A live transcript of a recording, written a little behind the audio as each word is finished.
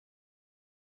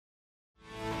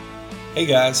Hey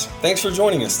guys, thanks for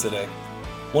joining us today.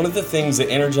 One of the things that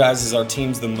energizes our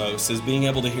teams the most is being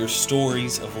able to hear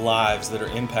stories of lives that are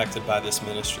impacted by this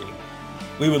ministry.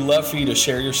 We would love for you to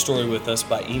share your story with us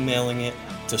by emailing it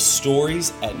to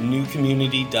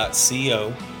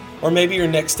stories@newcommunity.co, or maybe your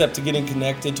next step to getting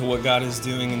connected to what God is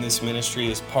doing in this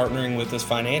ministry is partnering with us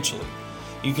financially.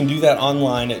 You can do that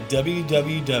online at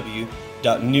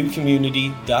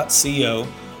www.newcommunity.co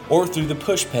or through the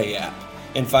PushPay app,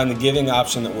 and find the giving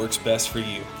option that works best for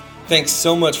you. Thanks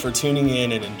so much for tuning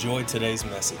in and enjoy today's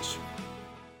message.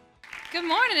 Good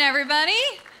morning, everybody.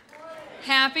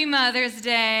 Happy Mother's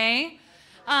Day.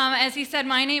 As he said,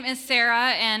 my name is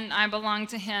Sarah, and I belong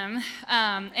to him.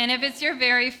 And if it's your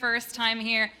very first time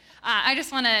here, I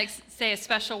just want to say a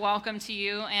special welcome to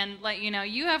you and let you know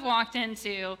you have walked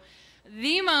into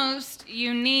the most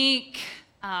unique,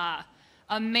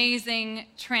 amazing,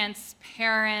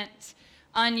 transparent,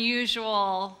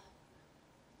 unusual,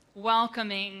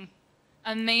 welcoming,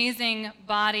 amazing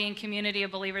body and community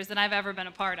of believers that I've ever been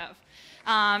a part of.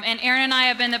 And Aaron and I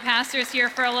have been the pastors here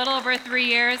for a little over 3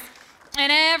 years.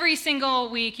 And every single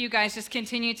week, you guys just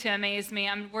continue to amaze me.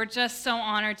 We're just so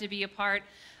honored to be a part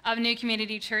of New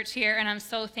Community Church here. And I'm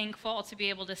so thankful to be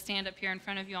able to stand up here in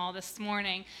front of you all this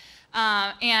morning.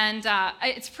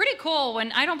 It's pretty cool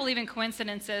when I don't believe in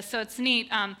coincidences, so it's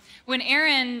neat. When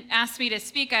Aaron asked me to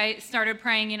speak, I started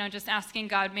praying, just asking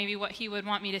God maybe what he would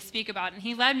want me to speak about. And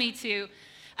he led me to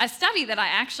a study that I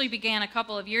actually began a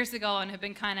couple of years ago and have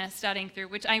been kind of studying through,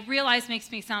 which I realize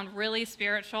makes me sound really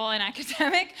spiritual and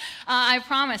academic. I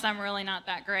promise I'm really not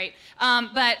that great.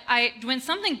 But when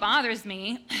something bothers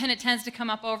me, and it tends to come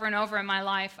up over and over in my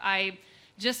life, I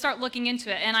just start looking into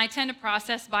it. And I tend to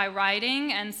process by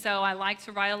writing, and so I like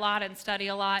to write a lot and study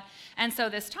a lot. And so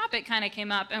this topic kind of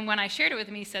came up, and when I shared it with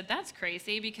him, he said, "That's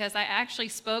crazy," because I actually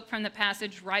spoke from the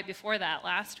passage right before that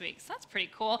last week. So that's pretty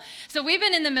cool. So we've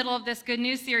been in the middle of this good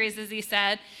news series, as he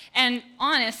said, and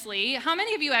honestly, how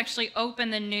many of you actually open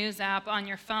the news app on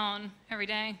your phone every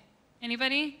day?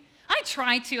 Anybody? I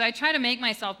try to make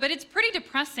myself, but it's pretty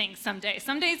depressing some days.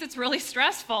 Some days it's really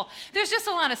stressful. There's just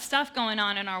a lot of stuff going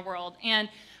on in our world. And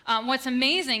what's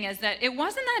amazing is that it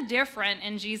wasn't that different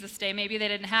in Jesus' day. Maybe they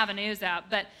didn't have a news app,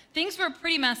 but things were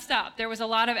pretty messed up. There was a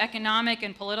lot of economic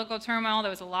and political turmoil.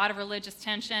 There was a lot of religious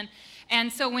tension.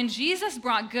 And so when Jesus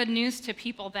brought good news to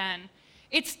people then,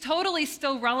 it's totally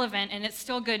still relevant and it's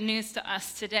still good news to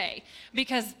us today,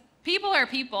 because people are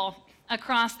people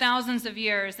across thousands of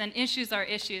years, and issues are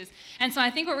issues. And so I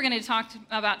think what we're going to talk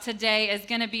about today is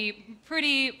going to be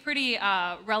pretty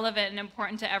relevant and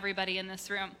important to everybody in this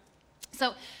room.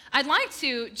 So I'd like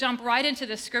to jump right into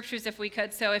the scriptures if we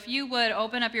could. So if you would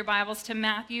open up your Bibles to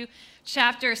Matthew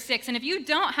chapter 6. And if you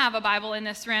don't have a Bible in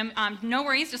this room, no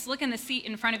worries, just look in the seat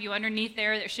in front of you underneath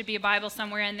there. There should be a Bible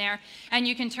somewhere in there, and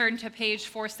you can turn to page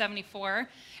 474.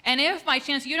 And if by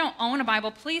chance you don't own a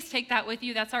Bible, please take that with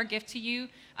you. That's our gift to you.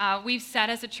 We've said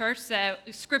as a church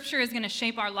that Scripture is going to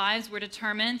shape our lives. We're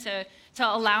determined to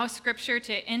allow Scripture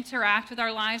to interact with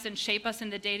our lives and shape us in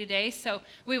the day-to-day. So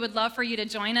we would love for you to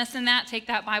join us in that. Take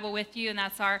that Bible with you, and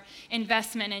that's our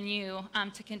investment in you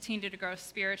to continue to grow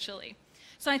spiritually.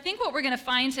 So I think what we're going to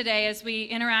find today as we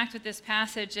interact with this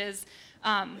passage is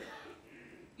that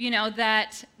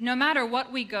no matter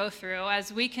what we go through,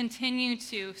 as we continue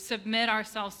to submit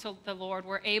ourselves to the Lord,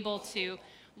 we're able to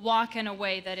walk in a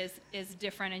way that is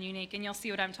different and unique. And you'll see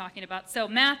what I'm talking about. So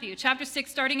Matthew chapter 6,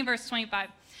 starting in verse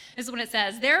 25, is what it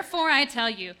says. "Therefore I tell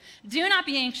you, do not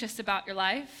be anxious about your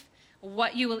life,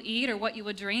 what you will eat or what you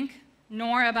will drink,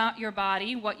 nor about your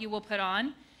body, what you will put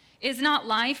on. Is not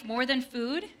life more than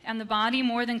food, and the body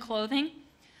more than clothing?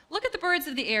 Look at the birds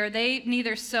of the air. They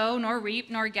neither sow nor reap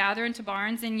nor gather into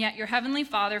barns, and yet your heavenly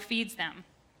Father feeds them.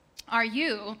 Are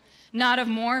you not of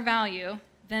more value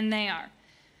than they are?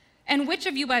 And which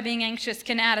of you, by being anxious,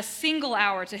 can add a single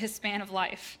hour to his span of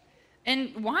life?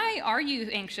 And why are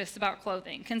you anxious about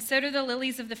clothing? Consider the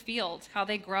lilies of the field, how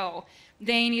they grow.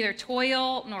 They neither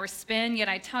toil nor spin, yet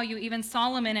I tell you, even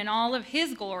Solomon in all of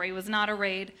his glory was not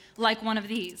arrayed like one of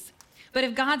these. But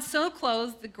if God so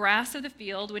clothes the grass of the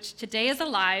field, which today is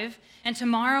alive and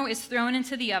tomorrow is thrown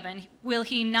into the oven, will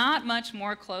he not much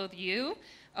more clothe you,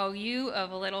 O you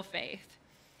of little faith?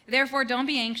 Therefore, don't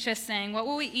be anxious, saying, what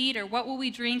will we eat, or what will we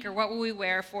drink, or what will we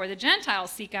wear? For the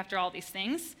Gentiles seek after all these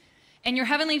things, and your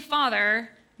heavenly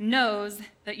Father knows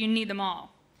that you need them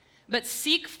all. But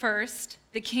seek first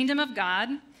the kingdom of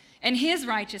God and his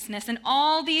righteousness, and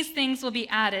all these things will be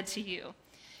added to you.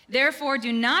 Therefore,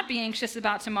 do not be anxious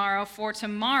about tomorrow, for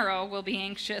tomorrow will be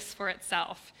anxious for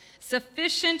itself.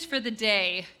 Sufficient for the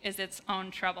day is its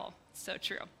own trouble." So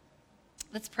true.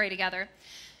 Let's pray together.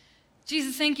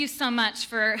 Jesus, thank you so much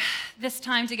for this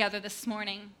time together this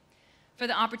morning, for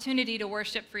the opportunity to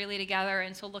worship freely together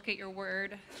and to look at your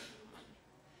word.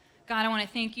 God, I want to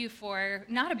thank you for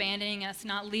not abandoning us,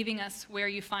 not leaving us where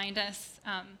you find us,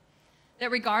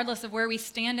 that regardless of where we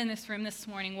stand in this room this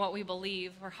morning, what we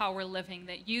believe or how we're living,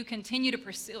 that you continue to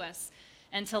pursue us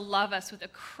and to love us with a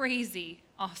crazy,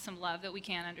 awesome love that we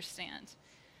can't understand.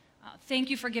 Thank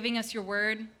you for giving us your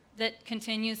word that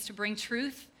continues to bring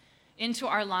truth into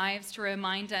our lives, to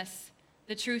remind us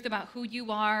the truth about who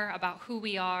you are, about who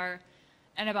we are,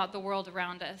 and about the world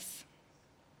around us.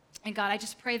 And God, I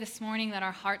just pray this morning that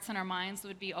our hearts and our minds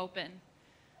would be open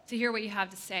to hear what you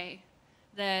have to say,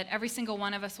 that every single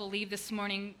one of us will leave this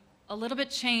morning a little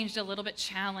bit changed, a little bit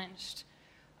challenged,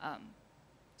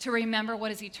 to remember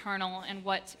what is eternal and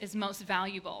what is most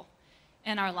valuable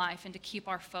in our life, and to keep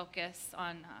our focus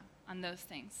on those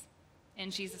things. In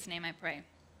Jesus' name I pray.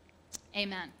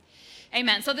 Amen.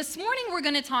 Amen. So this morning we're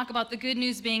going to talk about the good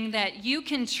news being that you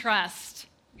can trust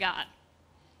God.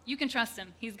 You can trust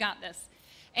him. He's got this.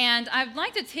 And I'd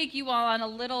like to take you all on a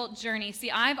little journey. See,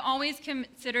 I've always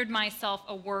considered myself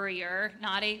a worrier,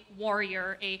 not a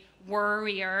warrior, a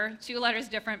worrier. 2 letters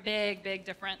different, big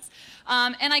difference.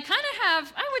 And I kind of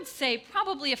have, I would say,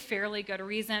 probably a fairly good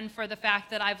reason for the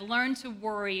fact that I've learned to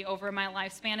worry over my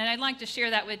lifespan. And I'd like to share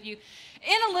that with you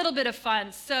in a little bit of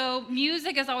fun. So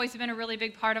music has always been a really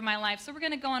big part of my life. So we're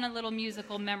going to go on a little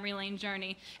musical memory lane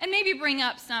journey and maybe bring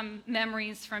up some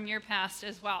memories from your past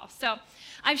as well. So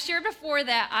I've shared before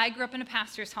that I grew up in a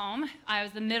pastor's home. I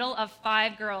was the middle of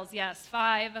 5 girls. Yes,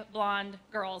 5 blonde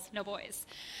girls, no boys.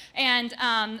 And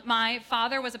my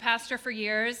father was a pastor for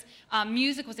years.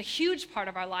 Music was a huge part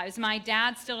of our lives. My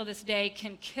dad still to this day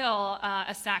can kill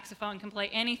a saxophone, can play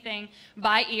anything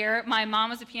by ear. My mom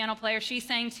was a piano player. She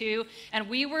sang too. And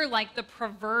we were like the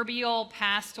proverbial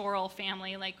pastoral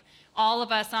family, like all of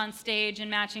us on stage in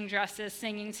matching dresses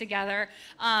singing together.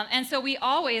 And so we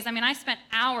always, I spent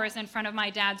hours in front of my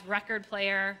dad's record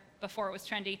player before it was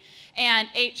trendy, and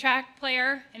 8-track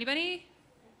player. Anybody?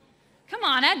 Come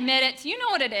on, admit it. You know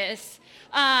what it is.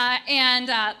 And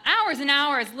hours and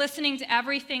hours listening to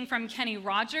everything from Kenny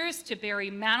Rogers to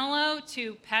Barry Manilow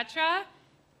to Petra.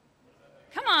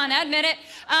 Come on, admit it.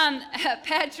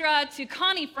 Petra to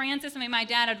Connie Francis. My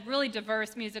dad had really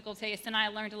diverse musical taste, and I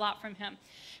learned a lot from him.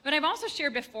 But I've also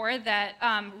shared before that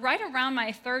right around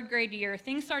my 3rd grade year,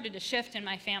 things started to shift in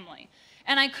my family.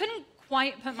 And I couldn't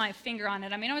quite put my finger on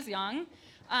it. I was young,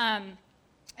 and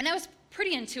I was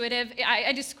pretty intuitive.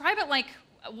 I describe it like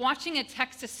watching a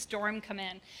Texas storm come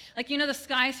in. Like, the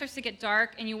sky starts to get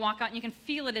dark and you walk out and you can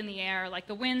feel it in the air, like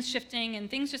the wind's shifting and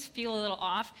things just feel a little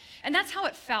off. And that's how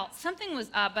it felt. Something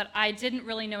was up, but I didn't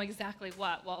really know exactly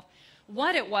what. Well,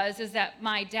 what it was is that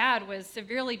my dad was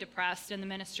severely depressed in the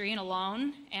ministry and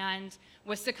alone and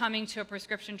was succumbing to a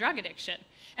prescription drug addiction.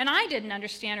 And I didn't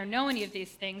understand or know any of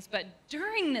these things, but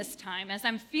during this time, as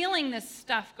I'm feeling this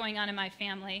stuff going on in my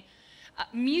family,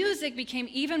 music became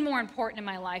even more important in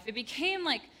my life. It became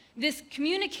like this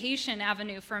communication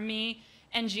avenue for me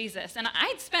and Jesus. And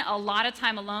I'd spent a lot of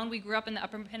time alone. We grew up in the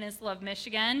Upper Peninsula of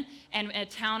Michigan and a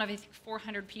town of, I think,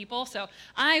 400 people. So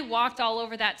I walked all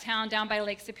over that town down by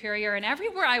Lake Superior, and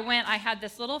everywhere I went, I had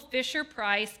this little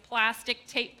Fisher-Price plastic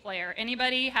tape player.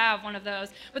 Anybody have one of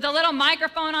those? With a little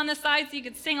microphone on the side so you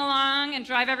could sing along and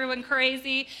drive everyone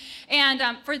crazy. And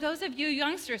for those of you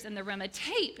youngsters in the room, a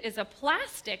tape is a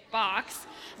plastic box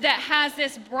that has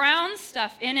this brown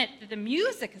stuff in it that the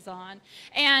music is on.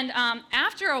 And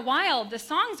after a while, the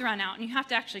songs run out, and you have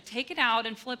to actually take it out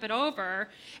and flip it over,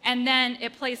 and then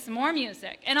it plays some more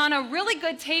music. And on a really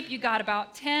good tape, you got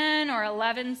about 10 or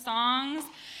 11 songs.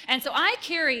 And so I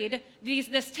carried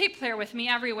this tape player with me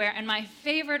everywhere, and my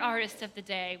favorite artist of the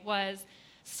day was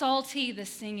Salty the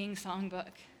Singing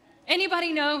Songbook.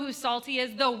 Anybody know who Salty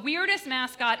is? The weirdest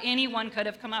mascot anyone could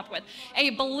have come up with. A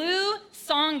blue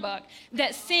songbook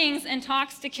that sings and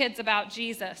talks to kids about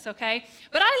Jesus, okay?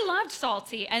 But I loved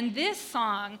Salty, and this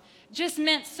song just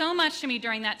meant so much to me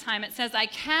during that time. It says, I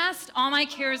cast all my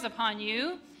cares upon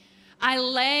you. I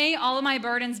lay all of my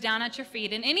burdens down at your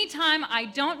feet. And anytime I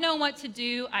don't know what to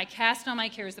do, I cast all my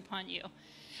cares upon you.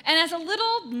 And as a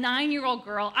little 9-year-old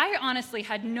girl, I honestly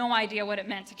had no idea what it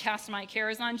meant to cast my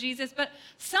cares on Jesus, but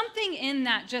something in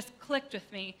that just clicked with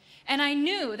me. And I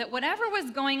knew that whatever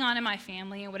was going on in my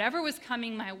family and whatever was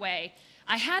coming my way,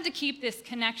 I had to keep this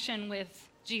connection with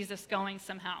Jesus going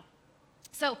somehow.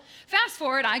 So fast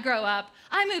forward, I grow up,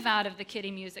 I move out of the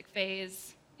kiddie music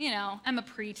phase. I'm a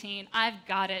preteen. I've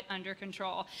got it under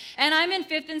control. And I'm in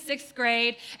 5th and 6th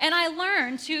grade, and I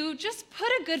learned to just put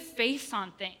a good face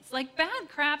on things. Like, bad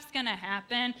crap's gonna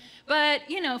happen, but,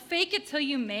 fake it till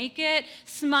you make it,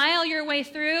 smile your way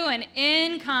through, and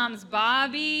in comes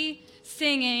Bobby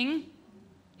singing.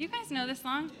 You guys know this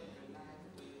song?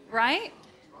 Right?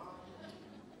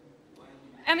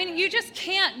 I mean, you just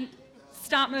can't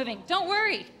stop moving. Don't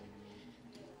worry.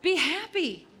 Be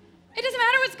happy. It doesn't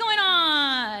matter what's going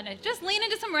on. Just lean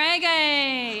into some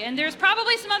reggae. And there's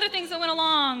probably some other things that went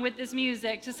along with this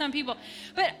music to some people.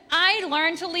 But I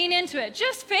learned to lean into it.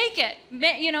 Just fake it.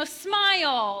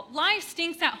 Smile. Life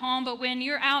stinks at home, but when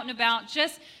you're out and about,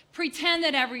 just pretend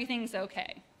that everything's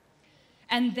okay.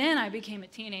 And then I became a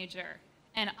teenager,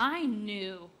 and I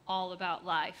knew all about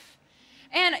life.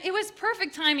 And it was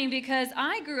perfect timing because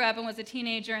I grew up and was a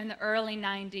teenager in the early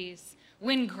 90s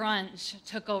when grunge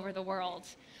took over the world.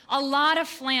 A lot of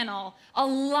flannel, a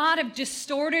lot of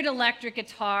distorted electric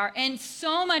guitar, and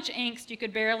so much angst you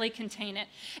could barely contain it.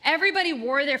 Everybody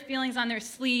wore their feelings on their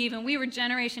sleeve, and we were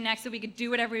Generation X, so we could do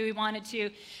whatever we wanted to.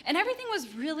 And everything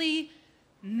was really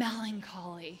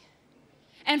melancholy.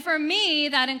 And for me,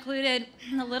 that included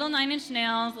a little 9 Inch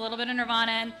Nails, a little bit of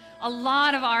Nirvana, and a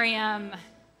lot of R.E.M.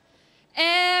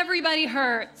 Everybody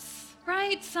hurts,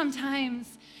 right?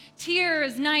 Sometimes.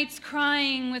 Tears, nights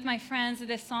crying with my friends to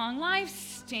this song. Life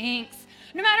stinks.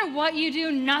 No matter what you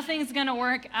do, nothing's gonna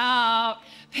work out.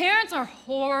 Parents are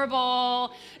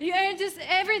horrible.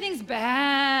 Everything's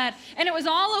bad. And it was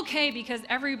all okay because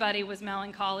everybody was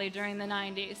melancholy during the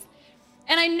 90s.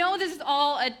 And I know this is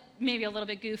all maybe a little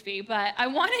bit goofy, but I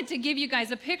wanted to give you guys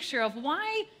a picture of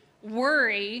why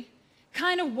worry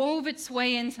kind of wove its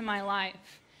way into my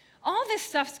life. All this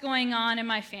stuff's going on in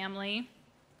my family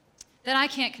that I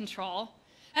can't control.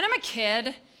 And I'm a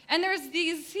kid, and there's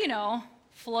these,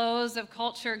 flows of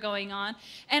culture going on.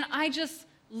 And I just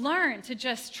learned to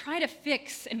just try to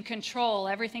fix and control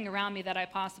everything around me that I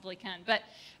possibly can. But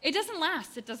it doesn't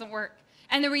last, it doesn't work.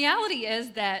 And the reality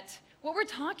is that what we're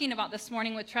talking about this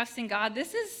morning with trusting God,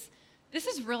 this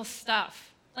is real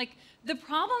stuff. Like, the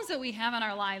problems that we have in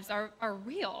our lives are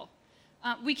real.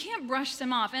 We can't brush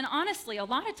them off. And honestly, a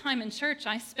lot of time in church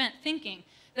I spent thinking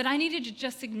that I needed to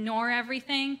just ignore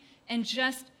everything and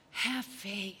just have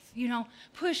faith,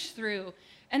 push through.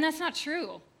 And that's not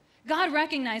true. God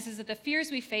recognizes that the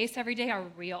fears we face every day are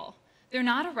real. They're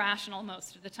not irrational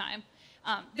most of the time.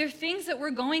 They're things that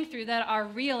we're going through that are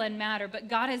real and matter, but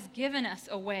God has given us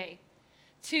a way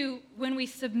to, when we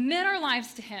submit our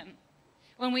lives to Him,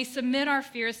 when we submit our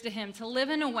fears to Him, to live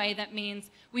in a way that means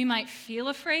we might feel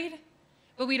afraid,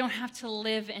 but we don't have to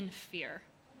live in fear.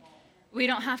 We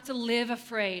don't have to live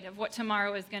afraid of what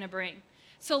tomorrow is going to bring.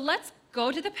 So let's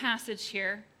go to the passage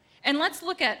here, and let's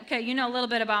look at, a little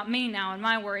bit about me now and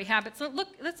my worry habits.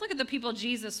 Let's look at the people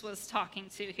Jesus was talking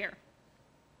to here.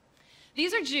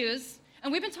 These are Jews,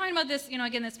 and we've been talking about this,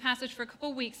 again, this passage for a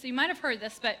couple weeks, so you might have heard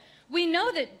this, but we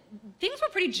know that things were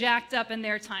pretty jacked up in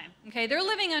their time, okay? They're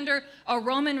living under a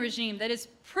Roman regime that is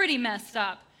pretty messed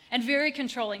up and very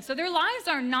controlling. So their lives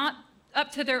are not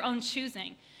up to their own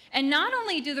choosing. And not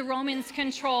only do the Romans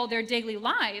control their daily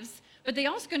lives, but they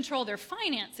also control their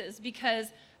finances because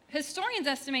historians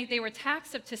estimate they were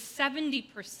taxed up to 70%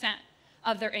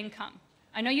 of their income.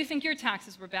 I know you think your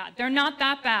taxes were bad. They're not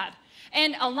that bad.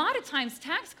 And a lot of times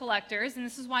tax collectors, and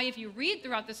this is why if you read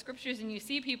throughout the scriptures and you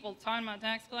see people talking about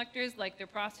tax collectors like they're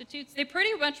prostitutes, they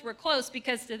pretty much were close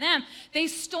because to them, they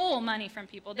stole money from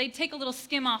people. They'd take a little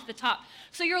skim off the top.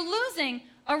 So you're losing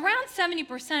around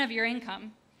 70% of your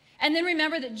income. And then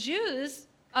remember that Jews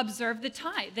observe the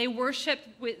tithe. They worship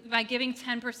by giving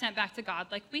 10% back to God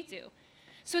like we do.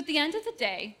 So at the end of the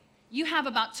day, you have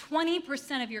about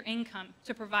 20% of your income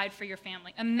to provide for your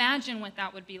family. Imagine what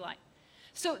that would be like.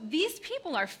 So these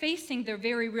people are facing their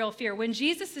very real fear. When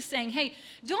Jesus is saying, hey,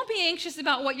 don't be anxious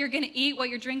about what you're going to eat, what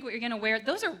you're drinking, what you're going to wear,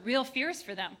 those are real fears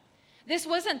for them. This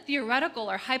wasn't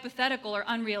theoretical or hypothetical or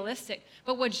unrealistic,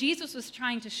 but what Jesus was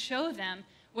trying to show them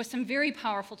was some very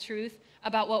powerful truth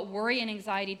about what worry and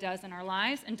anxiety does in our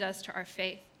lives and does to our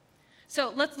faith.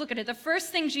 So let's look at it. The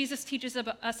first thing Jesus teaches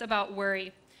us about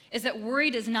worry is that worry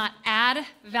does not add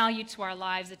value to our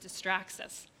lives, it distracts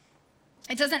us.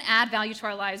 It doesn't add value to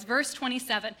our lives. Verse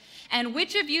 27, and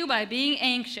which of you by being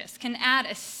anxious can add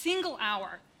a single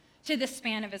hour to the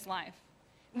span of his life?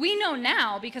 We know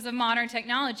now, because of modern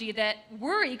technology, that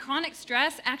worry, chronic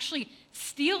stress, actually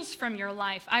steals from your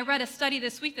life. I read a study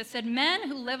this week that said men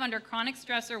who live under chronic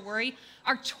stress or worry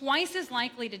are twice as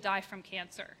likely to die from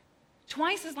cancer.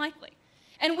 Twice as likely.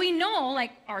 And we know,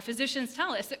 like our physicians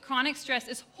tell us, that chronic stress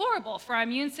is horrible for our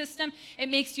immune system. It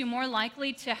makes you more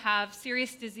likely to have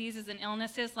serious diseases and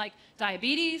illnesses like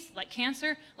diabetes, like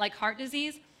cancer, like heart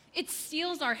disease. It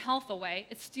steals our health away.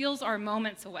 It steals our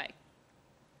moments away.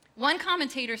 One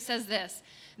commentator says this: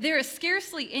 there is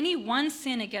scarcely any one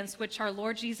sin against which our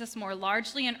Lord Jesus more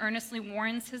largely and earnestly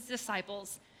warns his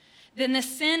disciples than the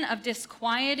sin of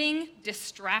disquieting,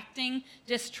 distracting,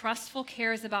 distrustful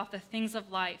cares about the things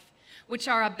of life, which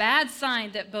are a bad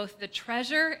sign that both the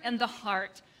treasure and the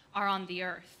heart are on the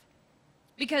earth.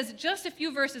 Because just a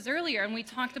few verses earlier, and we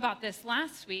talked about this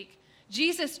last week,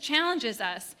 Jesus challenges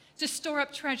us to store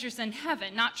up treasures in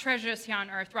heaven, not treasures here on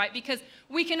earth, right? Because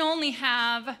we can only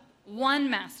have one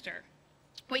master.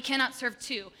 We cannot serve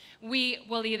two. We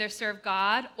will either serve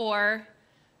God or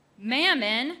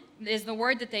mammon is the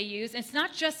word that they use. It's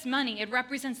not just money. It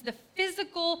represents the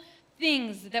physical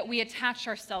things that we attach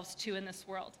ourselves to in this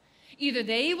world. Either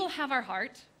they will have our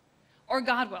heart or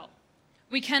God will.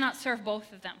 We cannot serve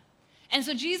both of them. And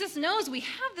so Jesus knows we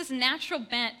have this natural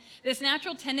bent, this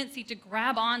natural tendency to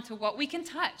grab on to what we can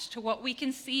touch, to what we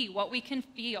can see, what we can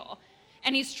feel.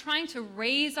 And he's trying to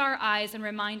raise our eyes and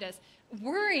remind us,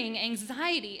 worrying,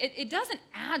 anxiety, it doesn't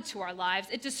add to our lives.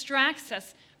 It distracts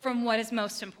us from what is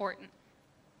most important.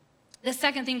 The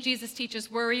second thing Jesus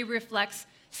teaches, worry reflects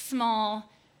small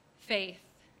faith.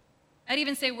 I'd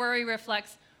even say worry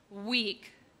reflects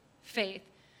weak faith.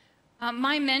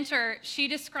 My mentor, she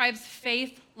describes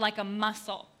faith like a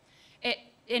muscle.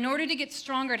 In order to get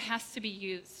stronger, it has to be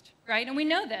used, right? And we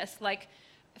know this, like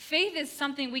faith is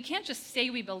something, we can't just say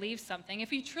we believe something.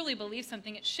 If we truly believe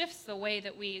something, it shifts the way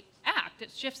that we act.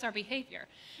 It shifts our behavior.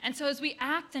 And so as we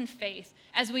act in faith,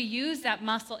 as we use that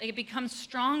muscle, it becomes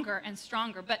stronger and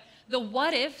stronger. But the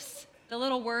what ifs, the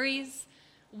little worries,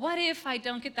 what if I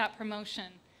don't get that promotion?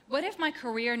 What if my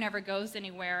career never goes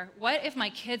anywhere? What if my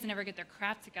kids never get their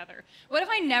crap together? What if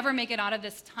I never make it out of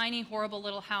this tiny, horrible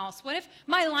little house? What if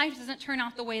my life doesn't turn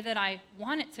out the way that I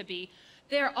want it to be?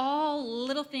 They're all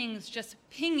little things just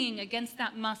pinging against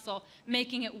that muscle,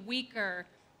 making it weaker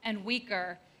and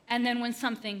weaker. And then when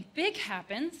something big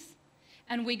happens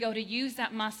and we go to use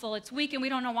that muscle, it's weak and we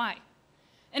don't know why.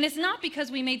 And it's not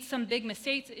because we made some big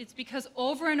mistakes. It's because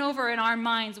over and over in our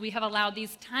minds, we have allowed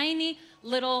these tiny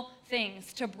little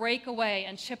things to break away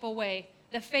and chip away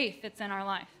the faith that's in our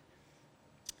life.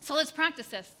 So let's practice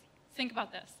this. Think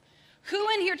about this. Who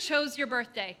in here chose your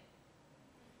birthday?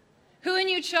 Who in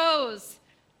you chose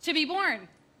to be born?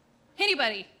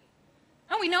 Anybody?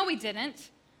 Oh, we know we didn't.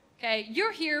 Okay,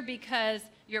 you're here because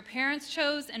your parents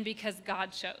chose and because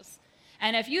God chose.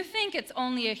 And if you think it's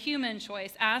only a human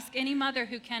choice, ask any mother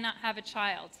who cannot have a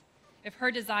child if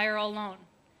her desire alone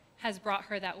has brought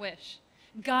her that wish.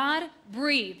 God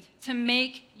breathed to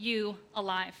make you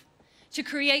alive, to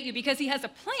create you, because he has a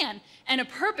plan and a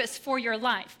purpose for your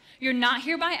life. You're not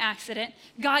here by accident.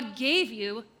 God gave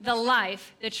you the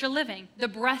life that you're living, the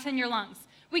breath in your lungs.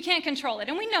 We can't control it,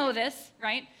 and we know this,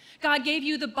 right? God gave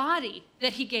you the body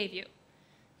that he gave you.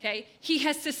 Okay? He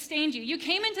has sustained you. You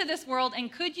came into this world,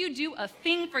 and could you do a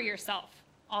thing for yourself?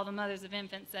 All the mothers of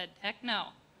infants said, heck no.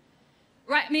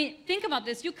 Right? I mean, think about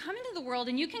this. You come into the world,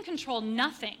 and you can control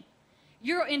nothing.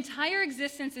 Your entire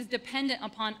existence is dependent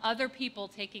upon other people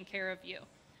taking care of you.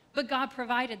 But God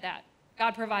provided that.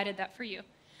 God provided that for you.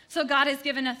 So God has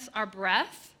given us our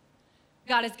breath.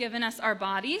 God has given us our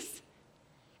bodies.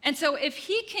 And so if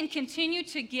he can continue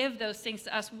to give those things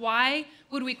to us, why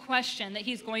would we question that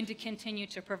he's going to continue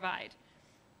to provide?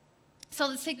 So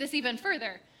let's take this even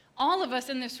further. All of us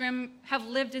in this room have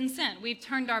lived in sin. We've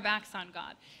turned our backs on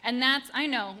God. And that's, I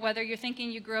know, whether you're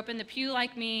thinking you grew up in the pew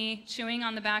like me, chewing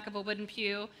on the back of a wooden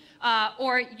pew,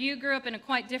 or you grew up in a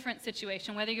quite different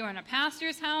situation, whether you're in a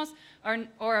pastor's house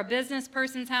or a business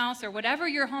person's house or whatever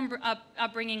your home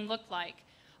upbringing looked like.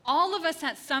 All of us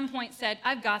at some point said,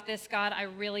 I've got this, God, I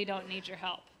really don't need your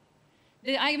help.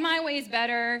 My way is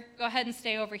better, go ahead and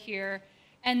stay over here.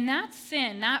 And that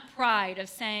sin, that pride of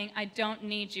saying, I don't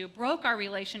need you, broke our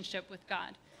relationship with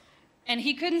God. And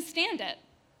he couldn't stand it.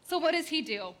 So what does he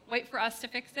do? Wait for us to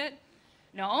fix it?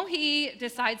 No, he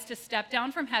decides to step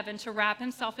down from heaven, to wrap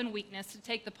himself in weakness, to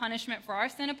take the punishment for our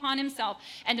sin upon himself,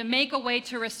 and to make a way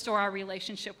to restore our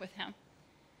relationship with him.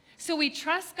 So we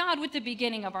trust God with the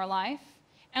beginning of our life,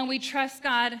 and we trust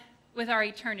God with our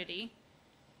eternity.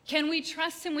 Can we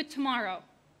trust him with tomorrow?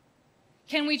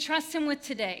 Can we trust him with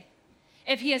today?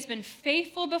 If he has been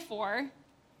faithful before,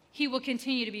 he will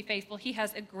continue to be faithful. He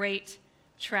has a great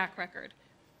track record.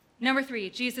 Number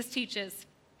 3, Jesus teaches,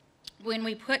 when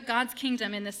we put God's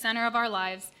kingdom in the center of our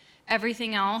lives,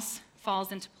 everything else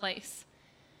falls into place.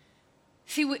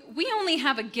 See, we only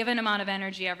have a given amount of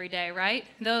energy every day, right?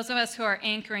 Those of us who are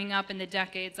anchoring up in the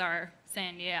decades are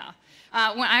saying, yeah.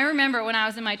 When I remember when I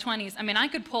was in my 20s, I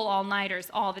could pull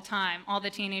all-nighters all the time, all the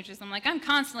teenagers. I'm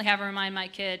constantly having to remind my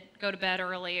kid, go to bed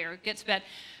early or get to bed.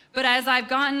 But as I've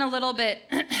gotten a little bit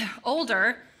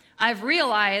older, I've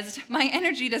realized my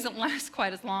energy doesn't last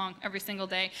quite as long every single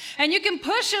day. And you can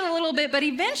push it a little bit, but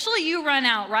eventually you run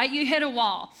out, right? You hit a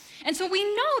wall. And so we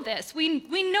know this. We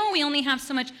know we only have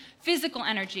so much physical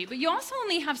energy, but you also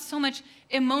only have so much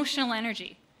emotional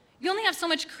energy. You only have so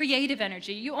much creative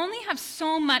energy. You only have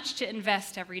so much to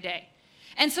invest every day.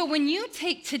 And so when you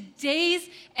take today's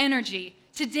energy,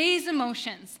 today's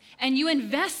emotions, and you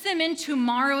invest them in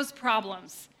tomorrow's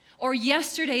problems or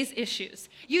yesterday's issues,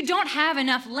 you don't have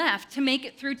enough left to make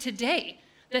it through today,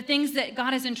 the things that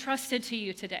God has entrusted to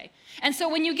you today. And so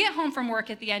when you get home from work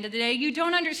at the end of the day, you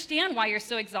don't understand why you're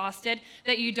so exhausted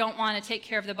that you don't want to take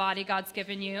care of the body God's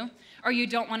given you, or you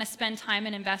don't want to spend time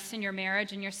and invest in your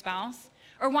marriage and your spouse,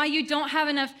 or why you don't have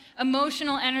enough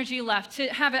emotional energy left to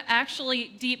have an actually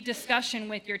deep discussion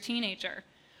with your teenager,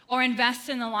 or invest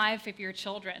in the life of your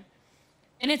children.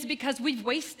 And it's because we've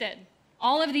wasted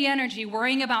all of the energy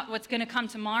worrying about what's going to come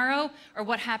tomorrow or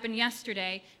what happened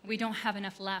yesterday. We don't have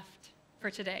enough left for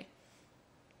today.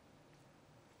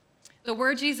 The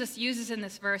word Jesus uses in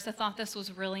this verse, I thought this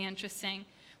was really interesting.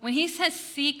 When he says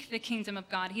seek the kingdom of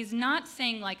God, he's not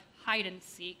saying like hide and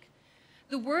seek.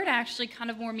 The word actually kind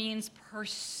of more means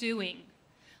pursuing,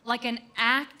 like an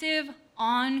active,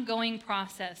 ongoing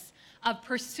process of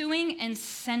pursuing and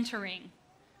centering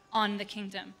on the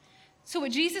kingdom. So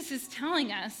what Jesus is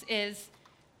telling us is,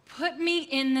 put me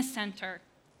in the center.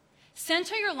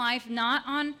 Center your life not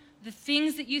on the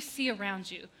things that you see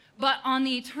around you, but on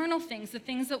the eternal things, the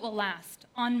things that will last,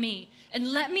 on me.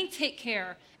 And let me take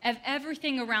care of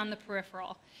everything around the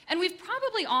peripheral. And we've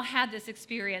probably all had this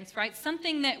experience, right?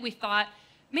 Something that we thought,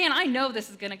 man, I know this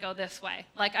is going to go this way.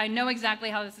 Like, I know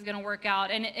exactly how this is going to work out.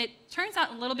 And it turns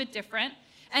out a little bit different.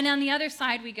 And on the other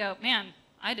side, we go, man,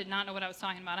 I did not know what I was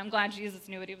talking about. I'm glad Jesus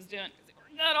knew what he was doing because he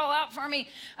worked that all out for me.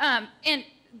 And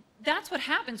that's what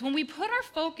happens. When we put our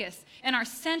focus and our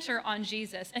center on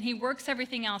Jesus and he works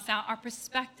everything else out, our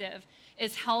perspective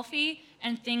is healthy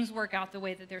and things work out the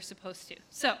way that they're supposed to.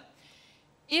 So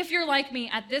if you're like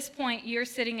me, at this point, you're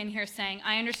sitting in here saying,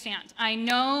 I understand. I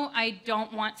know I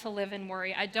don't want to live in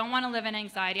worry. I don't want to live in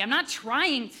anxiety. I'm not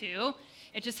trying to.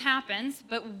 It just happens.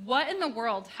 But what in the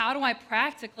world? How do I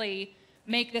practically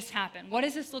make this happen? What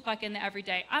does this look like in the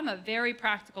everyday? I'm a very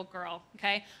practical girl,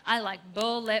 okay? I like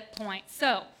bullet points.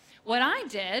 So what I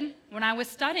did when I was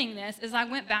studying this is I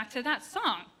went back to that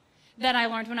song that I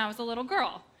learned when I was a little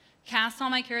girl. Cast all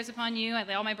my cares upon you, I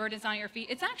lay all my burdens on your feet.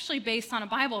 It's actually based on a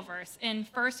Bible verse in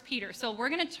 1 Peter. So we're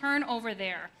going to turn over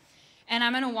there, and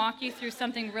I'm going to walk you through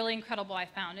something really incredible I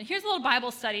found. And here's a little Bible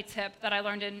study tip that I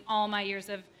learned in all my years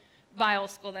of Bible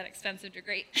school, that extensive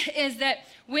degree, is that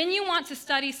when you want to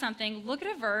study something, look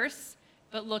at a verse,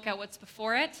 but look at what's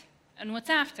before it and what's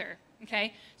after,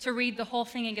 okay, to read the whole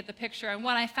thing and get the picture. And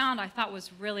what I found I thought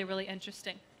was really, really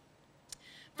interesting.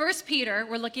 1 Peter,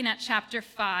 we're looking at chapter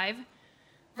 5,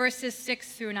 verses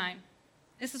 6 through 9.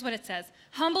 This is what it says.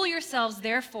 Humble yourselves,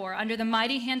 therefore, under the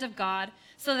mighty hand of God,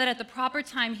 so that at the proper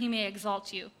time he may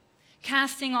exalt you,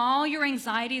 casting all your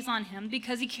anxieties on him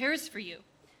because he cares for you.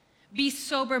 Be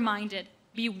sober-minded,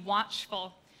 be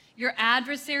watchful. Your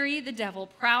adversary, the devil,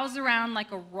 prowls around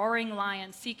like a roaring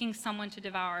lion seeking someone to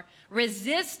devour.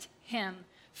 Resist him,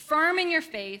 firm in your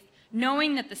faith,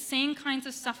 knowing that the same kinds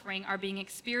of suffering are being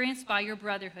experienced by your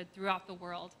brotherhood throughout the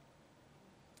world.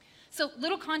 So,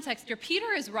 little context here.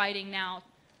 Peter is writing now,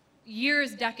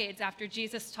 years, decades after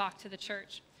Jesus talked to the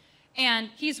church. And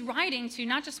he's writing to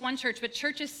not just one church, but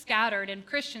churches scattered and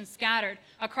Christians scattered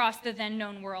across the then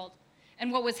known world.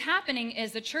 And what was happening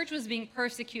is the church was being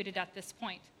persecuted at this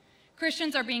point.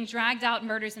 Christians are being dragged out,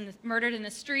 murdered in the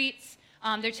streets.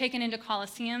 They're taken into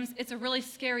coliseums. It's a really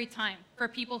scary time for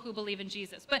people who believe in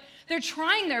Jesus. But they're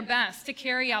trying their best to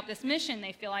carry out this mission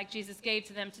they feel like Jesus gave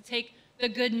to them, to take the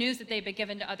good news that they've been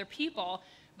given to other people.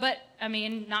 But,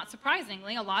 not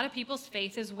surprisingly, a lot of people's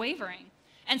faith is wavering.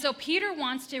 And so Peter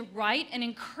wants to write and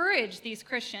encourage these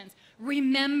Christians.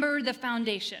 Remember the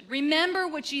foundation. Remember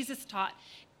what Jesus taught.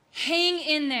 Hang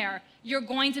in there. You're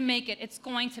going to make it. It's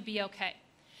going to be okay.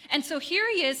 And so here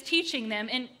he is teaching them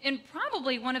in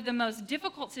probably one of the most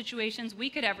difficult situations we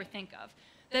could ever think of,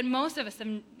 that most of us have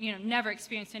never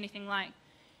experienced anything like.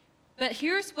 But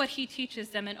here's what he teaches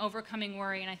them in overcoming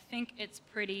worry, and I think it's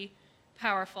pretty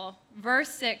powerful. Verse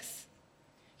 6,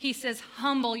 he says,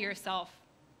 humble yourself.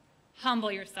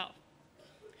 Humble yourself.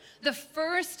 The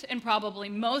first and probably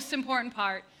most important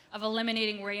part of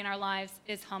eliminating worry in our lives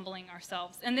is humbling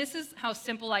ourselves. And this is how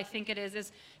simple I think it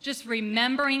is just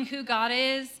remembering who God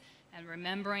is and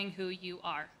remembering who you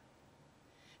are.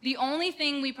 The only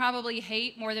thing we probably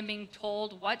hate more than being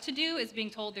told what to do is being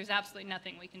told there's absolutely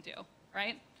nothing we can do,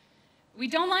 right? We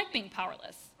don't like being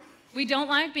powerless. We don't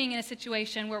like being in a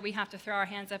situation where we have to throw our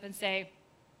hands up and say,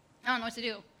 I don't know what to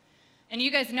do. And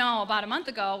you guys know about a month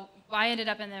ago, I ended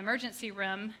up in the emergency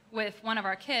room with one of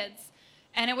our kids,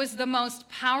 and it was the most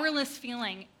powerless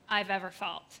feeling I've ever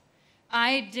felt.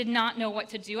 I did not know what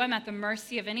to do. I'm at the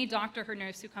mercy of any doctor or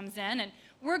nurse who comes in, and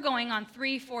we're going on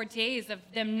 3-4 days of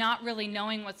them not really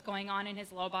knowing what's going on in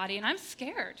his low body, and I'm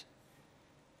scared.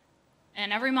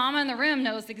 And every mama in the room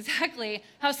knows exactly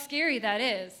how scary that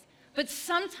is. But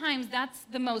sometimes that's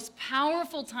the most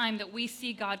powerful time that we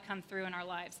see God come through in our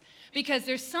lives. Because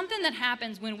there's something that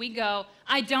happens when we go,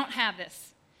 I don't have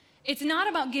this. It's not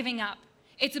about giving up.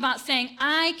 It's about saying,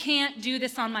 I can't do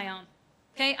this on my own.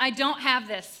 Okay? I don't have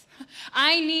this.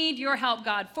 I need your help,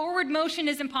 God. Forward motion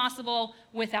is impossible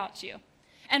without you.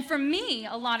 And for me,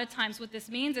 a lot of times what this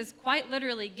means is quite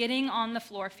literally getting on the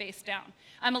floor face down.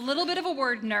 I'm a little bit of a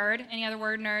word nerd. Any other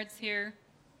word nerds here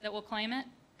that will claim it?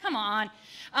 Come on.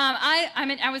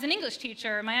 I was an English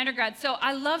teacher in my undergrad, so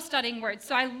I love studying words.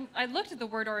 So I looked at the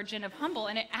word origin of humble,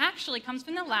 and it actually comes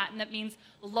from the Latin that means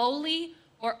lowly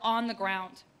or on the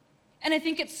ground. And I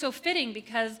think it's so fitting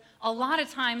because a lot of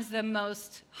times the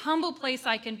most humble place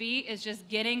I can be is just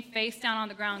getting face down on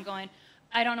the ground going,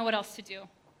 I don't know what else to do.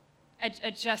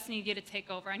 I just need you to take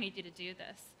over. I need you to do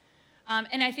this.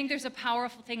 And I think there's a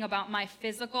powerful thing about my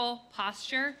physical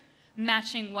posture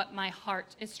matching what my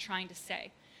heart is trying to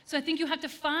say. So I think you have to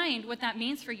find what that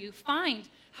means for you. Find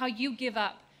how you give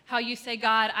up, how you say,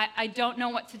 God, I don't know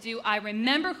what to do. I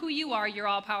remember who you are. You're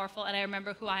all powerful. And I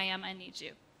remember who I am. I need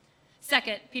you.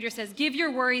 Second, Peter says, give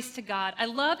your worries to God. I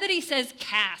love that he says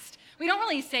cast. We don't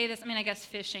really say this. I guess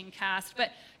fishing cast.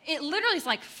 But it literally is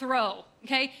like throw,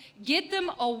 okay? Get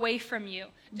them away from you.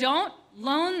 Don't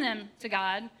loan them to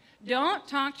God. Don't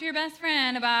talk to your best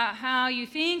friend about how you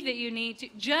think that you need to.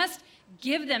 Just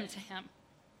give them to him.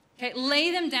 Okay,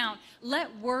 lay them down.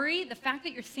 Let worry, the fact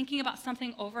that you're thinking about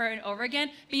something over and over again,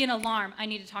 be an alarm. I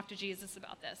need to talk to Jesus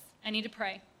about this. I need to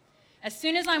pray. As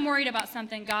soon as I'm worried about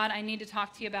something, God, I need to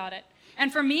talk to you about it.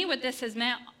 And for me, what this has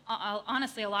meant,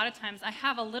 honestly, a lot of times, I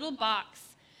have a little box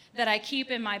that I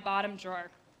keep in my bottom drawer.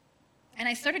 And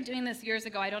I started doing this years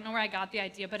ago. I don't know where I got the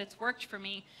idea, but it's worked for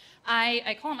me.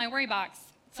 I call it my worry box.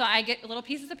 So I get little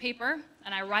pieces of paper,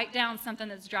 and I write down something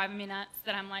that's driving me nuts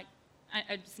that I'm like,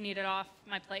 I just need it off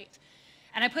my plate.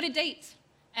 And I put a date,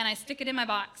 and I stick it in my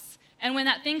box. And when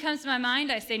that thing comes to my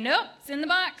mind, I say, nope, it's in the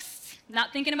box.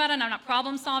 Not thinking about it, I'm not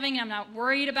problem solving, I'm not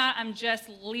worried about it, I'm just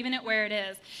leaving it where it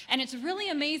is. And it's really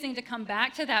amazing to come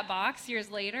back to that box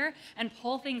years later and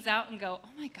pull things out and go, oh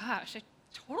my gosh, I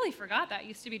totally forgot that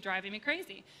used to be driving me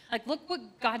crazy. Like, look what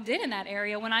God did in that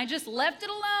area when I just left it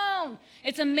alone.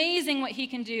 It's amazing what he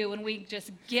can do when we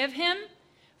just give him,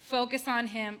 focus on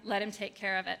him, let him take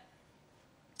care of it.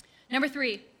 Number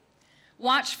 3,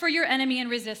 watch for your enemy and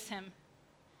resist him.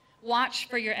 Watch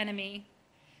for your enemy.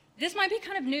 This might be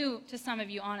kind of new to some of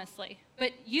you, honestly,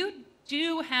 but you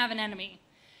do have an enemy.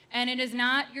 And it is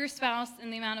not your spouse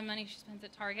and the amount of money she spends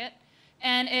at Target.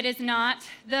 And it is not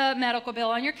the medical bill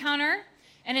on your counter.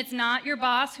 And it's not your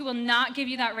boss who will not give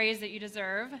you that raise that you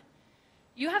deserve.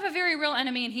 You have a very real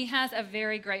enemy, and he has a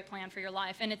very great plan for your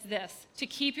life. And it's this, to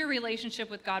keep your relationship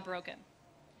with God broken.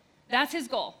 That's his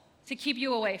goal, to keep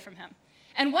you away from him.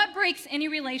 And what breaks any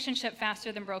relationship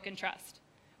faster than broken trust?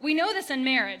 We know this in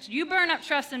marriage. You burn up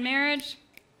trust in marriage,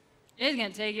 it's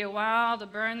going to take you a while to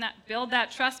build that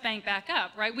trust bank back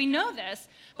up, right? We know this,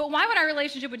 but why would our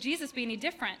relationship with Jesus be any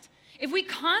different? If we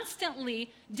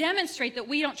constantly demonstrate that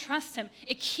we don't trust him,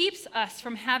 it keeps us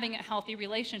from having a healthy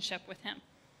relationship with him.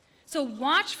 So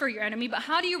watch for your enemy, but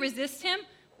how do you resist him?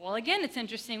 Well, again, it's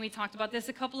interesting. We talked about this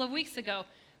a couple of weeks ago.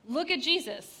 Look at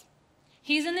Jesus.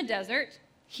 He's in the desert.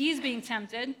 He's being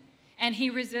tempted, and he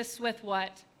resists with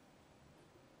what?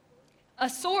 A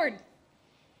sword,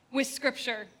 with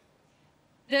Scripture.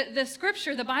 The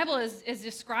Scripture, the Bible is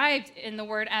described in the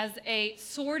Word as a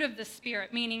sword of the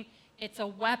Spirit, meaning it's a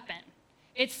weapon.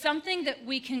 It's something that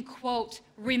we can quote,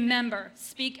 remember,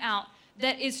 speak out,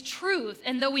 that is truth.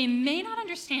 And though we may not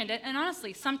understand it, and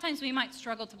honestly, sometimes we might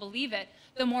struggle to believe it,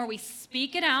 the more we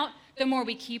speak it out, the more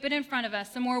we keep it in front of us,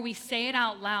 the more we say it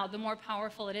out loud, the more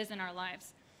powerful it is in our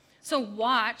lives. So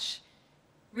watch,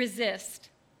 resist.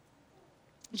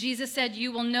 Jesus said,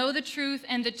 you will know the truth,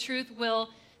 and the truth will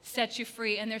set you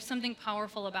free. And there's something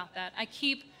powerful about that. I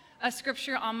keep a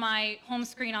scripture on my home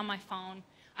screen on my phone.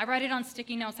 I write it on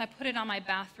sticky notes. I put it on my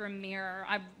bathroom mirror.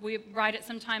 We write it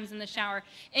sometimes in the shower.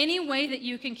 Any way that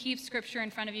you can keep Scripture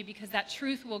in front of you, because that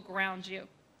truth will ground you.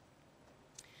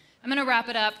 I'm going to wrap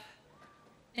it up.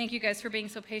 Thank you guys for being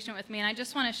so patient with me. And I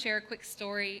just want to share a quick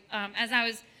story. As I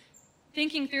was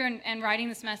thinking through and writing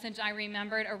this message, I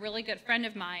remembered a really good friend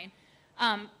of mine.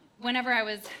 Whenever I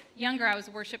was younger, I was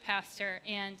a worship pastor,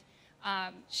 and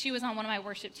she was on one of my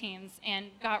worship teams and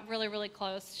got really, really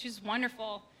close. She's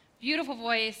wonderful, beautiful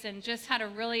voice, and just had a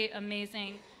really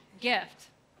amazing gift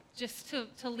just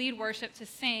to lead worship, to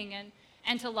sing,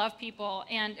 and to love people.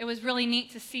 And it was really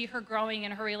neat to see her growing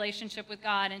in her relationship with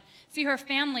God and see her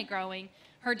family growing.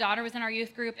 Her daughter was in our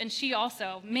youth group, and she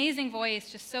also, amazing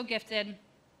voice, just so gifted.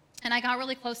 And I got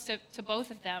really close to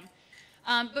both of them.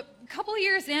 But a couple of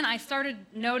years in, I started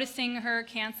noticing her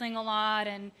canceling a lot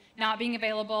and not being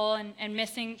available and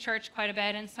missing church quite a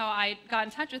bit. And so I got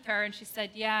in touch with her, and she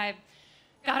said, yeah, I've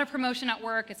got a promotion at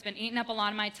work. It's been eating up a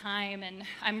lot of my time, and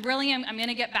I'm going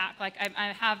to get back. Like,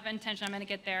 I have intention. I'm going to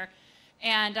get there.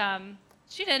 And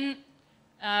she didn't.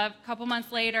 A couple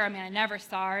months later, I never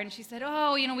saw her, and she said,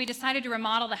 oh, we decided to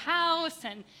remodel the house,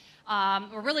 and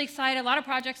we're really excited, a lot of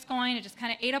projects going. It just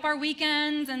kind of ate up our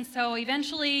weekends, and so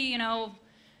eventually,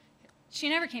 she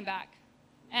never came back,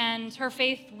 and her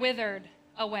faith withered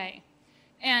away.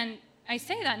 And I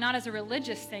say that not as a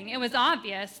religious thing. It was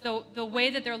obvious, the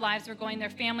way that their lives were going. Their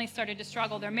family started to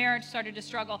struggle. Their marriage started to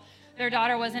struggle. Their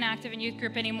daughter wasn't active in youth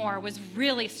group anymore, was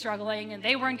really struggling, and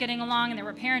they weren't getting along, and there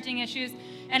were parenting issues,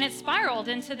 and it spiraled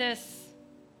into this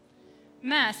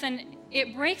mess. And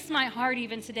it breaks my heart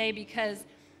even today, because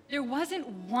there wasn't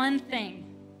one thing,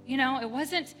 it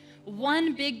wasn't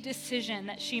one big decision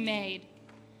that she made.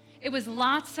 It was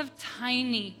lots of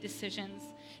tiny decisions,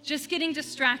 just getting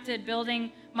distracted,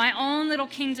 building my own little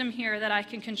kingdom here that I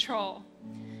can control,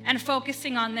 and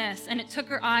focusing on this. And it took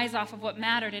her eyes off of what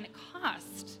mattered, and it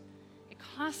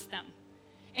cost them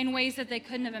in ways that they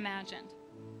couldn't have imagined.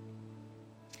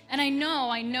 And I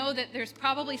know that there's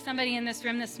probably somebody in this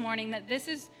room this morning that this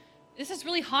is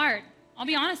really hard. I'll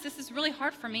be honest, this is really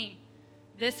hard for me.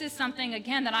 This is something,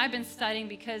 again, that I've been studying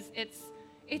because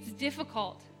it's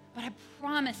difficult. But I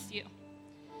promise you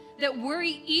that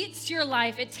worry eats your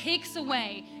life. It takes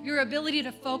away your ability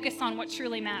to focus on what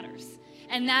truly matters.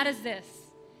 And that is this: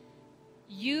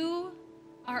 you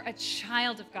are a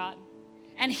child of God,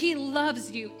 and He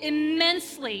loves you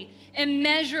immensely,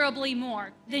 immeasurably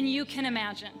more than you can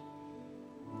imagine.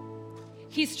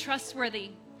 He's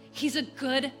trustworthy. He's a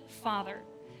good Father.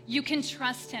 You can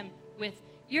trust Him with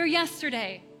your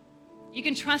yesterday. You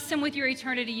can trust Him with your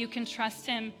eternity. You can trust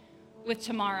Him with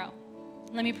tomorrow.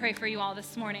 Let me pray for you all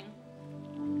this morning.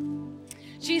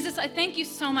 Jesus, I thank you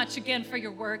so much again for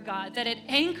your word, God, that it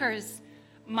anchors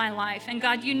my life. And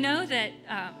God, you know that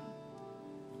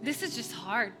this is just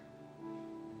hard.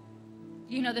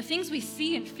 The things we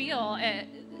see and feel,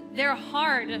 they're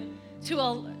hard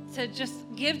to just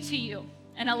give to you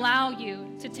and allow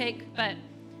you to take. But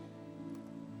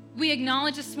we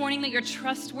acknowledge this morning that you're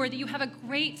trustworthy. You have a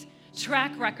great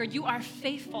track record. You are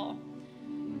faithful.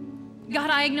 God,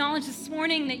 I acknowledge this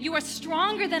morning that you are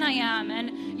stronger than I am,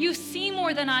 and you see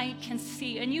more than I can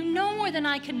see, and you know more than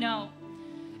I can know.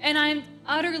 And I'm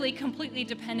utterly, completely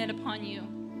dependent upon you.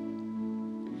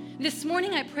 This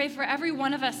morning, I pray for every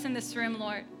one of us in this room,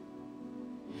 Lord.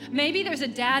 Maybe there's a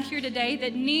dad here today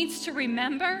that needs to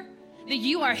remember that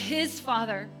you are his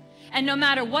father. And no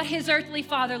matter what his earthly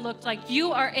father looked like,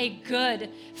 you are a good,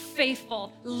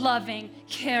 faithful, loving,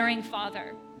 caring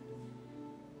father.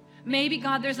 Maybe,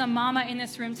 God, there's a mama in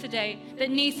this room today that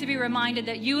needs to be reminded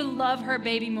that you love her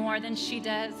baby more than she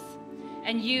does.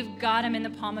 And you've got him in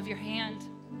the palm of your hand.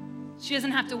 She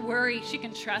doesn't have to worry. She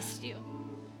can trust you.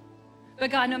 But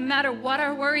God, no matter what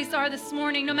our worries are this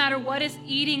morning, no matter what is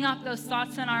eating up those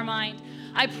thoughts in our mind,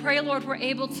 I pray, Lord, we're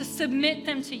able to submit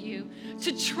them to you,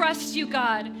 to trust you,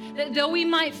 God, that though we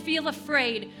might feel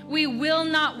afraid, we will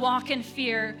not walk in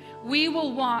fear. We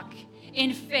will walk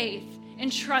in faith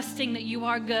and trusting that you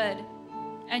are good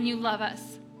and you love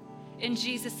us. In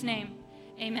Jesus' name,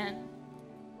 amen.